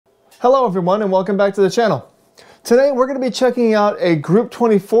Hello everyone and welcome back to the channel. Today we're going to be checking out a Group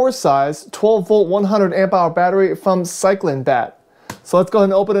 24 size 12 volt 100 amp hour battery from CyclenBatt. So let's go ahead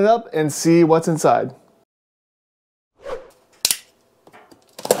and open it up and see what's inside.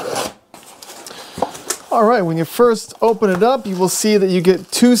 Alright, when you first open it up you will see that you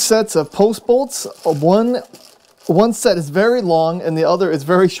get two sets of post bolts. One set is very long and the other is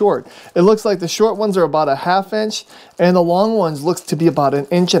very short. It looks like the short ones are about a ½ inch and the long ones looks to be about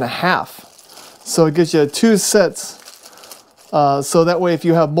 1.5 inches. So it gives you two sets, so that way if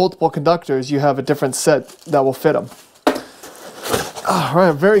you have multiple conductors you have a different set that will fit them.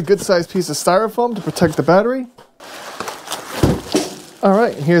 Alright, a very good sized piece of styrofoam to protect the battery.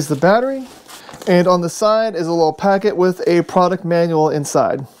 Alright, here's the battery, and on the side is a little packet with a product manual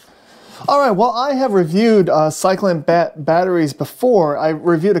inside. Alright, well I have reviewed CyclenBatt batteries before. I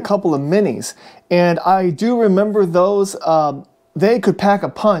reviewed a couple of minis, and I do remember those. They could pack a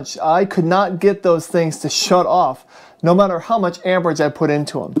punch. I could not get those things to shut off, no matter how much amperage I put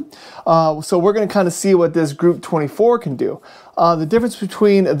into them. So we're going to kind of see what this Group 24 can do. The difference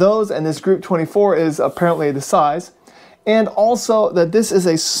between those and this Group 24 is apparently the size, and also that this is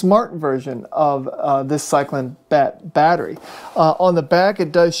a smart version of this CyclenBatt battery. On the back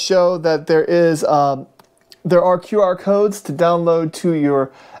it does show that there are QR codes to download to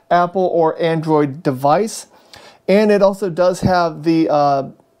your Apple or Android device, and it also does have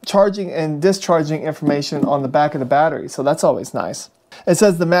the charging and discharging information on the back of the battery, so that's always nice. It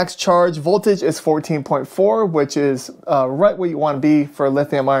says the max charge voltage is 14.4, which is right where you want to be for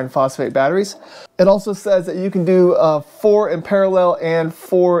lithium iron phosphate batteries. It also says that you can do 4 in parallel and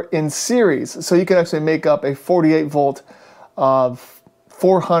 4 in series, so you can actually make up a 48 volt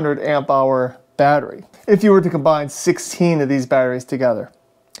 400 amp hour battery if you were to combine 16 of these batteries together.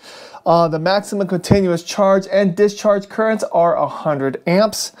 The maximum continuous charge and discharge currents are 100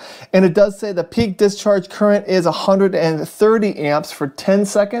 amps, and it does say the peak discharge current is 130 amps for 10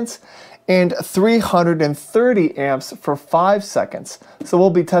 seconds and 330 amps for 5 seconds. So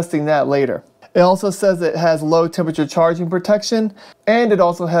we'll be testing that later. It also says it has low temperature charging protection, and it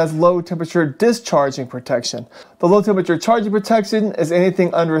also has low temperature discharging protection. The low temperature charging protection is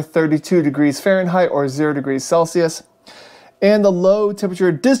anything under 32 degrees Fahrenheit or 0 degrees Celsius. And the low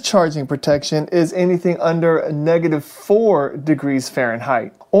temperature discharging protection is anything under -4 degrees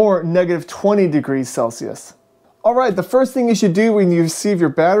Fahrenheit or -20 degrees Celsius. Alright, the first thing you should do when you receive your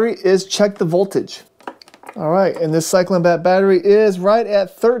battery is check the voltage. Alright, and this CyclenBatt battery is right at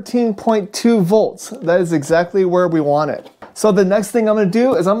 13.2 volts. That is exactly where we want it. So the next thing I'm going to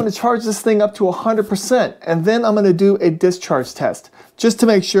do is I'm going to charge this thing up to 100%, and then I'm going to do a discharge test just to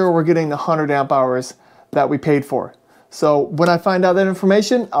make sure we're getting the 100 amp hours that we paid for. So when I find out that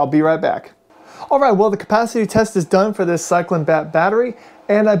information, I'll be right back. Alright, well the capacity test is done for this CyclenBatt battery,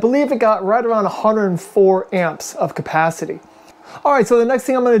 and I believe it got right around 104 amps of capacity. Alright, so the next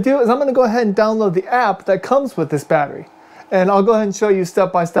thing I'm going to do is I'm going to go ahead and download the app that comes with this battery. And I'll go ahead and show you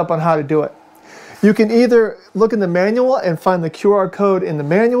step by step on how to do it. You can either look in the manual and find the QR code in the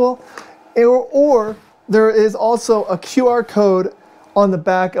manual, or there is also a QR code on the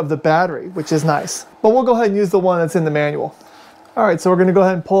back of the battery, which is nice. But we'll go ahead and use the one that's in the manual. Alright, so we're going to go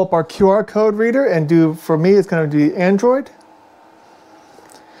ahead and pull up our QR code reader and do, for me, it's going to be Android.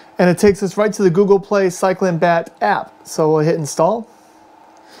 And it takes us right to the Google Play CyclenBatt app. So we'll hit install.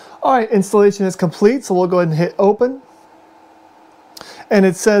 Alright, installation is complete, so we'll go ahead and hit open. And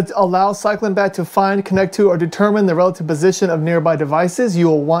it says allow CyclenBatt to find, connect to, or determine the relative position of nearby devices. You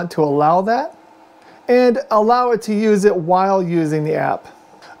will want to allow that, and allow it to use it while using the app.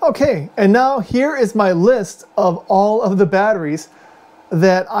 Okay, and now here is my list of all of the batteries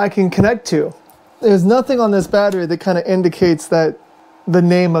that I can connect to. There's nothing on this battery that kind of indicates that the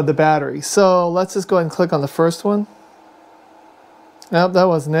name of the battery. So let's just go ahead and click on the first one. Nope, that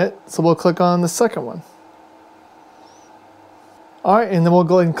wasn't it. So we'll click on the second one. Alright, and then we'll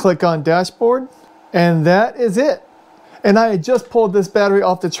go ahead and click on dashboard. And that is it. And I had just pulled this battery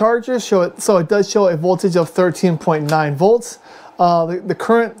off the charger, so it does show a voltage of 13.9 volts. The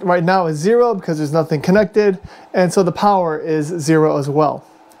current right now is 0 because there's nothing connected, and so the power is 0 as well.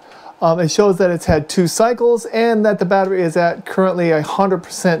 It shows that it's had 2 cycles and that the battery is at currently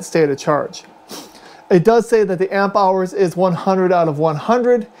 100% state of charge. It does say that the amp hours is 100 out of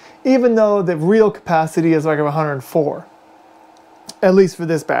 100, even though the real capacity is like 104, at least for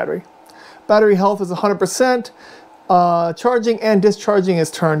this battery. Battery health is 100%. Charging and discharging is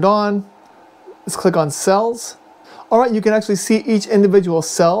turned on. Let's click on cells. Alright, you can actually see each individual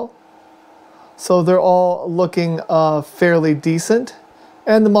cell. So they're all looking fairly decent.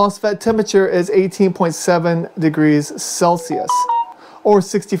 And the MOSFET temperature is 18.7 degrees Celsius. or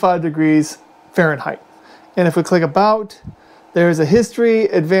 65 degrees Fahrenheit. And if we click About, there's a history,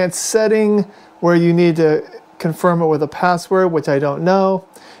 advanced setting, where you need to confirm it with a password, which I don't know.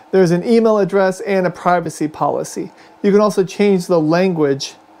 There's an email address and a privacy policy. You can also change the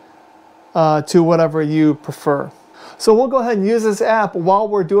language to whatever you prefer. So we'll go ahead and use this app while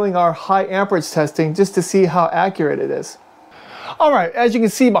we're doing our high amperage testing just to see how accurate it is. All right, as you can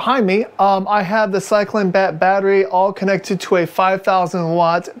see behind me, I have the CyclenBatt battery all connected to a 5,000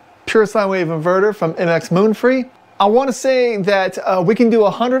 watt pure sine wave inverter from MX Moonfree. I want to say that we can do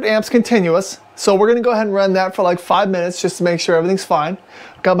 100 amps continuous, so we're going to go ahead and run that for like 5 minutes just to make sure everything's fine.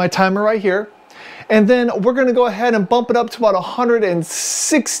 Got my timer right here. And then we're going to go ahead and bump it up to about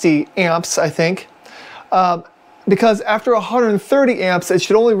 160 amps, I think, because after 130 amps, it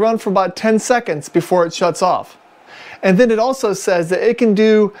should only run for about 10 seconds before it shuts off. And then it also says that it can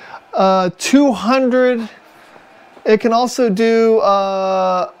do 200, it can also do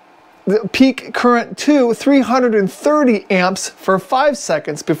the peak current to 330 amps for 5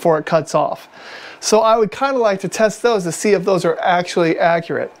 seconds before it cuts off. So I would kind of like to test those to see if those are actually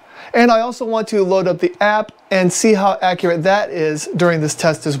accurate. And I also want to load up the app and see how accurate that is during this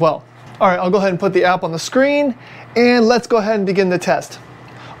test as well. All right, I'll go ahead and put the app on the screen and let's go ahead and begin the test.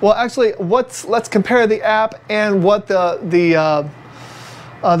 Well, actually, let's compare the app and what the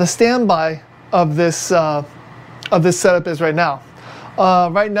standby of this setup is right now.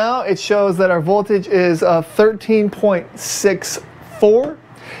 Right now, it shows that our voltage is 13.64,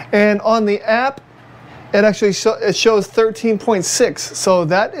 and on the app, it actually it shows 13.6. So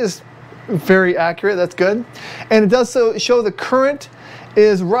that is very accurate. That's good, and it does show the current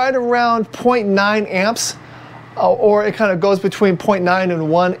is right around 0.9 amps. Or it kind of goes between 0.9 and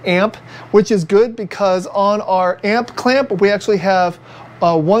 1 amp, which is good because on our amp clamp, we actually have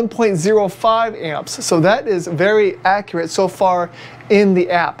 1.05 amps. So that is very accurate so far in the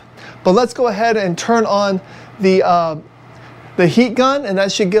app. But let's go ahead and turn on the heat gun, and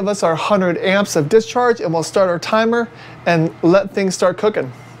that should give us our 100 amps of discharge, and we'll start our timer and let things start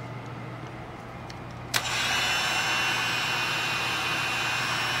cooking.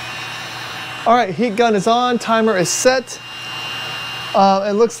 All right, heat gun is on, timer is set.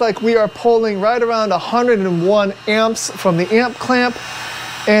 It looks like we are pulling right around 101 amps from the amp clamp,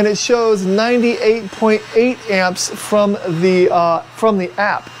 and it shows 98.8 amps from the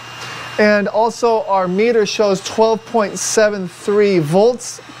app. And also our meter shows 12.73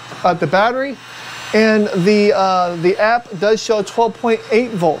 volts at the battery, and the app does show 12.8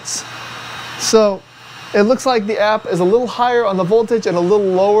 volts. So it looks like the app is a little higher on the voltage and a little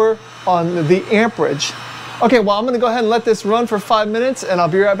lower on the amperage. Okay, well, I'm going to go ahead and let this run for 5 minutes, and I'll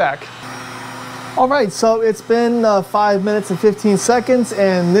be right back. All right, so it's been 5 minutes and 15 seconds,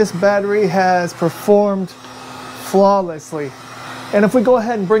 and this battery has performed flawlessly. And if we go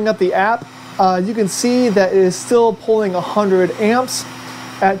ahead and bring up the app, you can see that it is still pulling 100 amps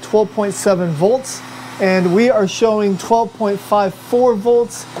at 12.7 volts, and we are showing 12.54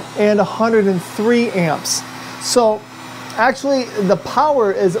 volts and 103 amps. So actually, the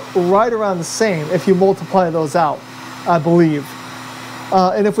power is right around the same if you multiply those out, I believe.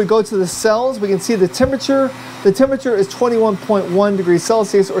 And if we go to the cells, we can see the temperature. The temperature is 21.1 degrees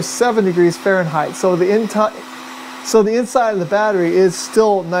Celsius or 7 degrees Fahrenheit. So the inside of the battery is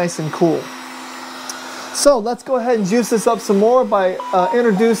still nice and cool. So let's go ahead and juice this up some more by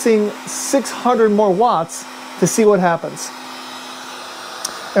introducing 600 more watts to see what happens.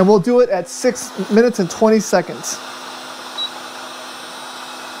 And we'll do it at 6 minutes and 20 seconds.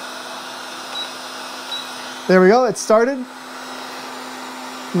 There we go, it started.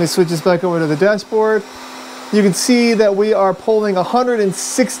 Let me switch this back over to the dashboard. You can see that we are pulling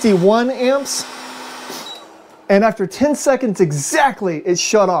 161 amps. And after 10 seconds exactly, it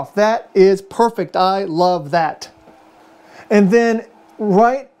shut off. That is perfect. I love that. And then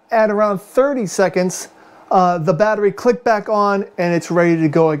right at around 30 seconds, the battery clicked back on and it's ready to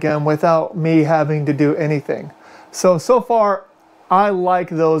go again without me having to do anything. So far, I like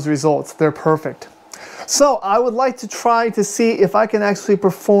those results. They're perfect. So I would like to try to see if I can actually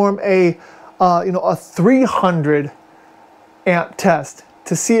perform a 300 amp test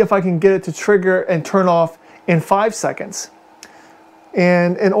to see if I can get it to trigger and turn off in 5 seconds.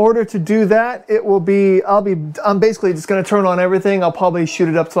 And in order to do that, I'm basically just going to turn on everything. I'll probably shoot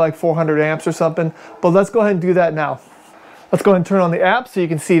it up to like 400 amps or something. But let's go ahead and do that now. Let's go ahead and turn on the app so you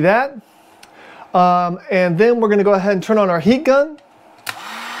can see that. And then we're going to go ahead and turn on our heat gun.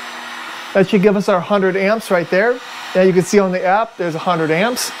 That should give us our 100 amps right there. Now you can see on the app, there's 100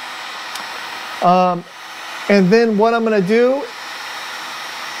 amps. And then what I'm going to do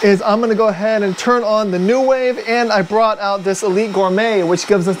is I'm gonna go ahead and turn on the New Wave, and I brought out this Elite Gourmet, which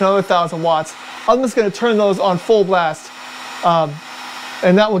gives us another 1,000 watts. I'm just gonna turn those on full blast,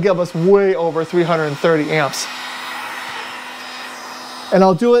 and that will give us way over 330 amps. And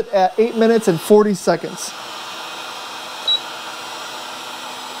I'll do it at 8 minutes and 40 seconds.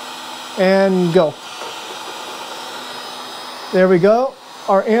 And go. There we go.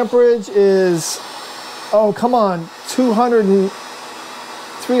 Our amperage is, oh, come on,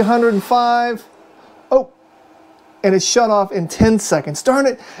 305. Oh, and it shut off in 10 seconds. Darn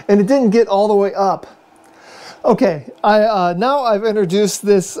it, and it didn't get all the way up. Okay, now I've introduced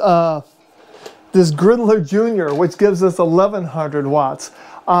this, this Gridler Junior, which gives us 1,100 watts.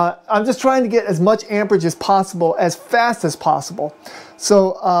 I'm just trying to get as much amperage as possible, as fast as possible.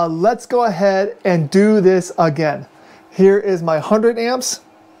 So let's go ahead and do this again. Here is my 100 amps.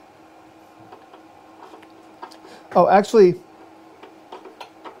 Oh, actually,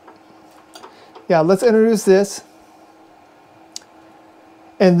 yeah, let's introduce this.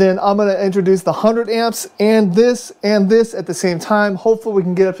 And then I'm going to introduce the 100 amps and this at the same time. Hopefully we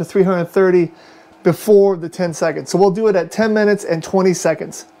can get up to 330 before the 10 seconds. So we'll do it at 10 minutes and 20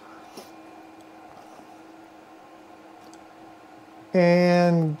 seconds.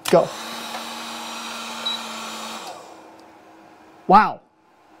 And go. Wow.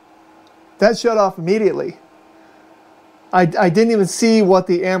 That shut off immediately. I didn't even see what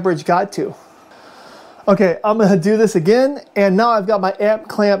the amperage got to. Okay, I'm going to do this again, and now I've got my amp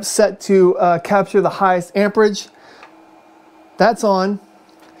clamp set to capture the highest amperage. That's on.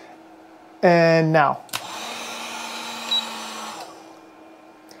 And now.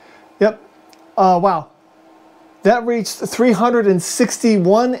 Yep. Wow. That reached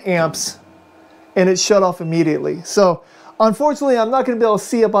 361 amps, and it shut off immediately. So, unfortunately, I'm not going to be able to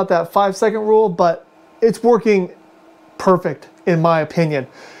see about that 5-second rule, but it's working perfect, in my opinion.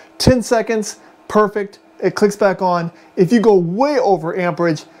 10 seconds, perfect. It clicks back on. If you go way over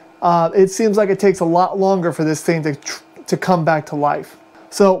amperage, it seems like it takes a lot longer for this thing to come back to life.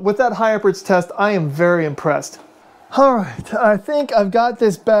 So with that high amperage test, I am very impressed. All right, I think I've got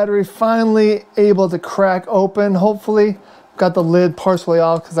this battery finally able to crack open, hopefully. Got the lid partially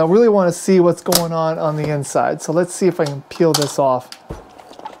off because I really want to see what's going on the inside. So let's see if I can peel this off.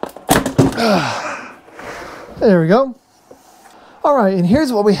 There we go. All right, and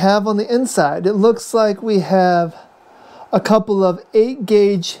here's what we have on the inside. It looks like we have a couple of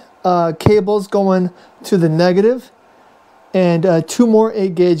 8-gauge cables going to the negative, and 2 more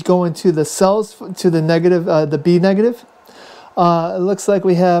 8-gauge going to the cells, to the negative, the B negative. It looks like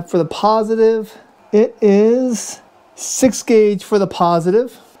we have for the positive, it is 6-gauge for the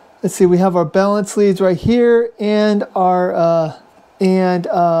positive. Let's see, we have our balance leads right here, and our,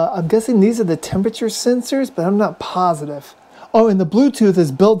 I'm guessing these are the temperature sensors, but I'm not positive. Oh, and the Bluetooth is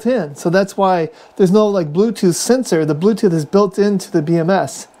built in, so that's why there's no like Bluetooth sensor. The Bluetooth is built into the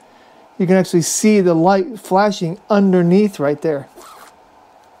BMS. You can actually see the light flashing underneath right there.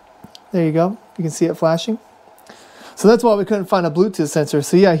 There you go. You can see it flashing. So that's why we couldn't find a Bluetooth sensor.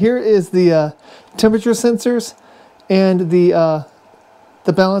 So yeah, here is the temperature sensors and the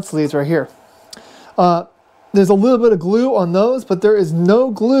balance leads right here. There's a little bit of glue on those, but there is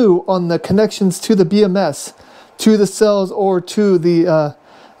no glue on the connections to the BMS, to the cells, or to the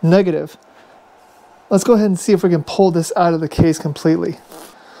negative. Let's go ahead and see if we can pull this out of the case completely.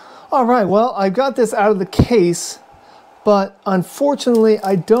 All right, well, I got this out of the case, but unfortunately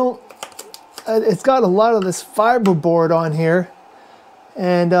I don't, it's got a lot of this fiberboard on here,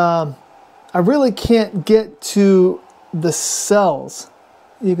 and I really can't get to the cells.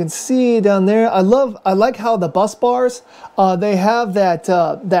 You can see down there, I like how the bus bars, they have that,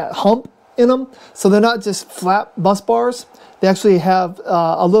 that hump in them, so they're not just flat bus bars. They actually have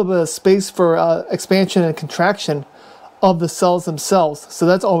a little bit of space for expansion and contraction of the cells themselves, so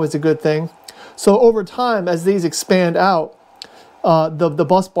that's always a good thing. So over time, as these expand out, the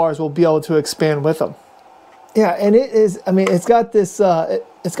bus bars will be able to expand with them. Yeah, and it is, I mean, it's got this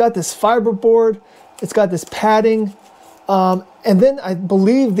fiberboard, it's got this padding, and then I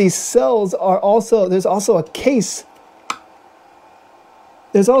believe these cells are also, there's also a case.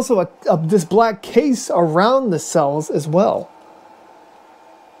 There's also this black case around the cells as well.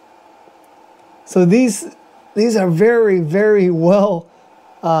 So these are very, very well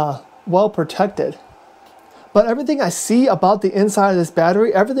protected. But everything I see about the inside of this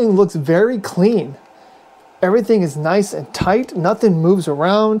battery, everything looks very clean. Everything is nice and tight. Nothing moves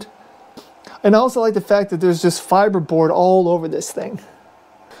around. And I also like the fact that there's just fiberboard all over this thing.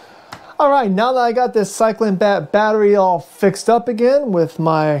 All right, now that I got this CyclenBatt battery all fixed up again with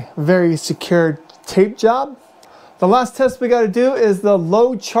my very secure tape job, The last test we got to do is the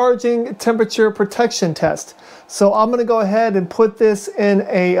low charging temperature protection test. So I'm going to go ahead and put this in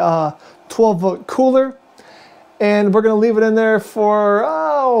a 12-volt cooler, and we're going to leave it in there for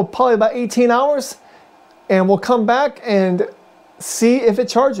probably about 18 hours, and we'll come back and see if it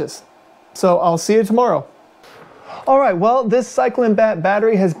charges. So I'll see you tomorrow. All right, well, this CyclenBatt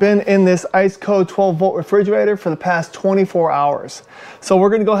battery has been in this IceCo 12-volt refrigerator for the past 24 hours. So we're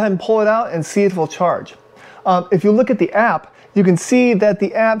going to go ahead and pull it out and see if it will charge. If you look at the app, you can see that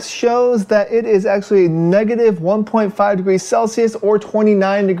the app shows that it is actually negative 1.5 degrees Celsius or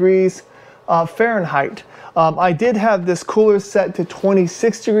 29 degrees Fahrenheit. I did have this cooler set to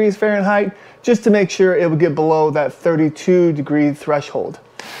 26 degrees Fahrenheit just to make sure it would get below that 32 degree threshold.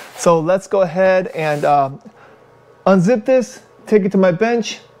 So let's go ahead and unzip this, take it to my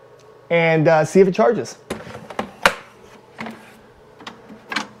bench, and see if it charges.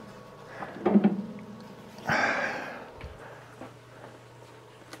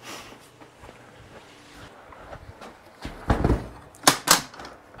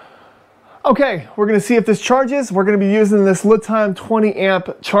 Okay, we're going to see if this charges. We're going to be using this LiTime 20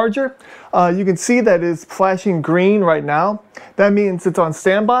 amp charger. You can see that it's flashing green right now. That means it's on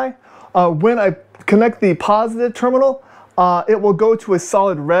standby. When I connect the positive terminal, it will go to a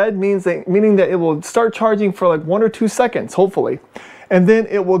solid red, meaning that it will start charging for like 1 or 2 seconds, hopefully. And then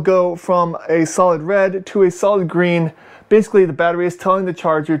it will go from a solid red to a solid green. Basically, the battery is telling the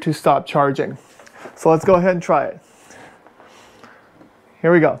charger to stop charging. So let's go ahead and try it.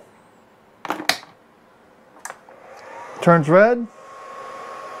 Here we go. Turns red.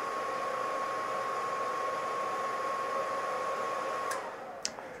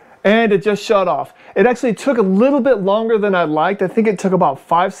 And it just shut off. It actually took a little bit longer than I liked. I think it took about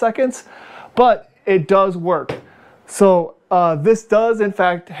 5 seconds, but it does work. So this does in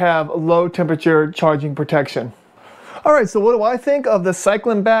fact have low temperature charging protection. All right, so what do I think of the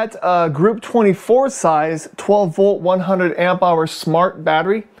CyclenBatt Group 24 size 12 volt 100 amp hour smart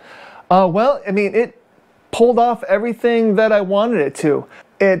battery? Well, I mean, it pulled off everything that I wanted it to.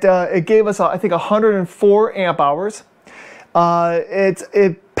 It gave us, I think, 104 amp hours.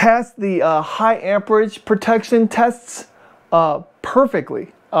 It passed the high amperage protection tests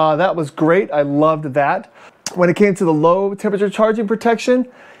perfectly. That was great. I loved that. When it came to the low temperature charging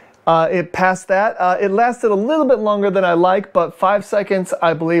protection, it passed that. It lasted a little bit longer than I like, but 5 seconds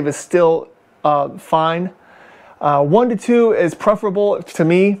I believe is still fine. 1 to 2 is preferable to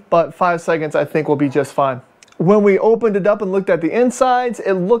me, but 5 seconds I think will be just fine. When we opened it up and looked at the insides,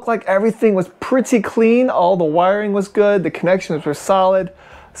 it looked like everything was pretty clean. All the wiring was good, the connections were solid,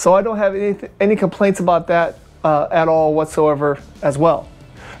 so I don't have any complaints about that at all whatsoever as well.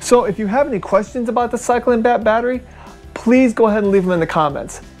 So if you have any questions about the CyclenBatt battery, please go ahead and leave them in the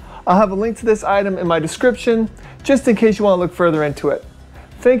comments. I'll have a link to this item in my description, just in case you want to look further into it.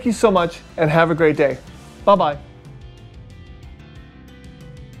 Thank you so much and have a great day. Bye-bye.